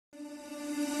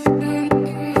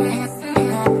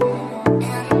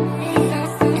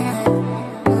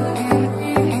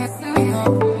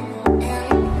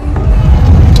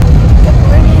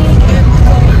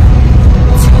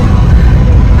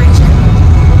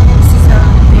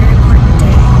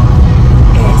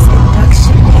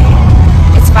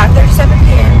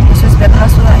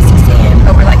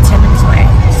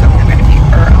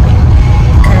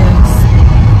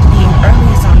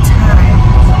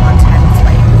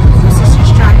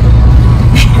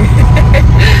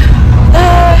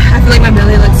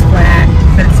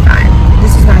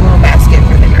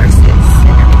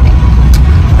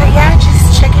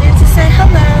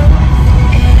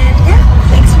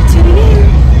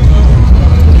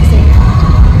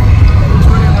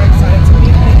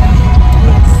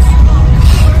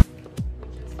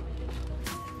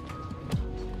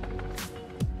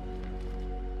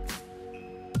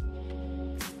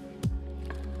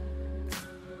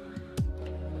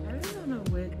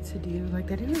To do. Like,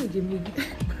 they didn't really give me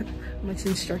much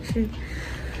instruction,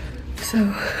 so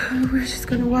we're just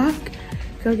gonna walk,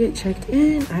 go get checked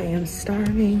in. I am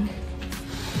starving.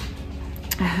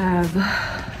 I have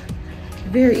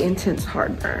very intense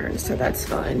heartburn, so that's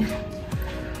fun.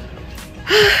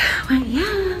 But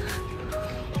yeah,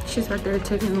 she's right there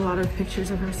taking a lot of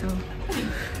pictures of herself.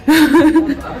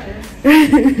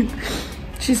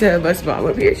 She said bus mom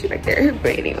up here, she's back there,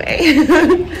 but anyway.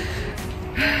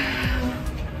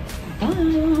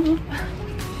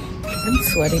 I'm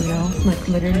sweating, y'all, like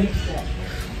literally.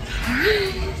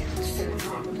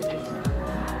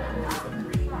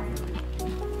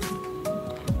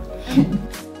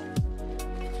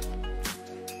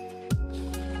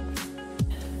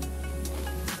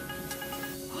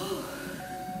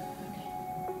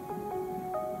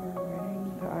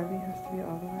 The IV has to be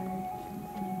all the way.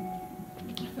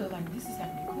 I feel like this is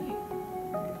happening quick.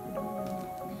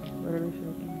 Literally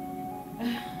shaking.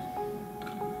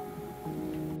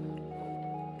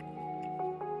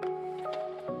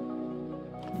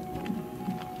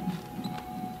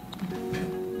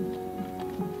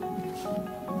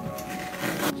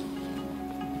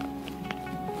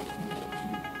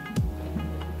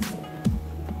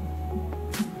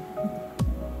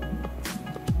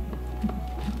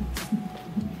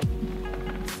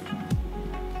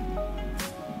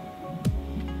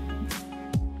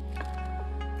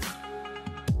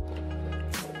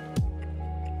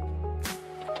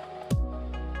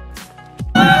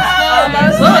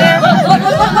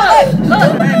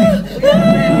 Look.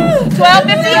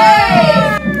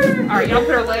 12:58. All right, y'all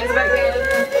put our legs back down.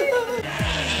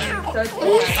 All right,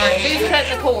 who's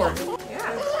cutting the cord?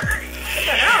 Yeah. Get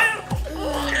that out.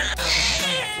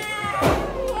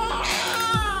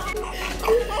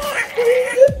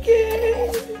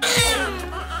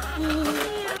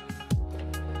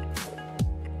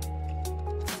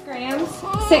 Grams,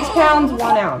 6 pounds,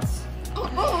 1 ounce.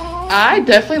 I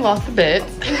definitely lost a bit.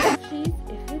 If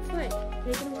it's like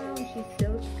taking a while and she's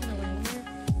still kind of laying there,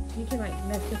 you can like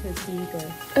mess with her teeth or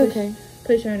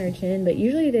push her on her chin, but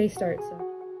usually they start soft.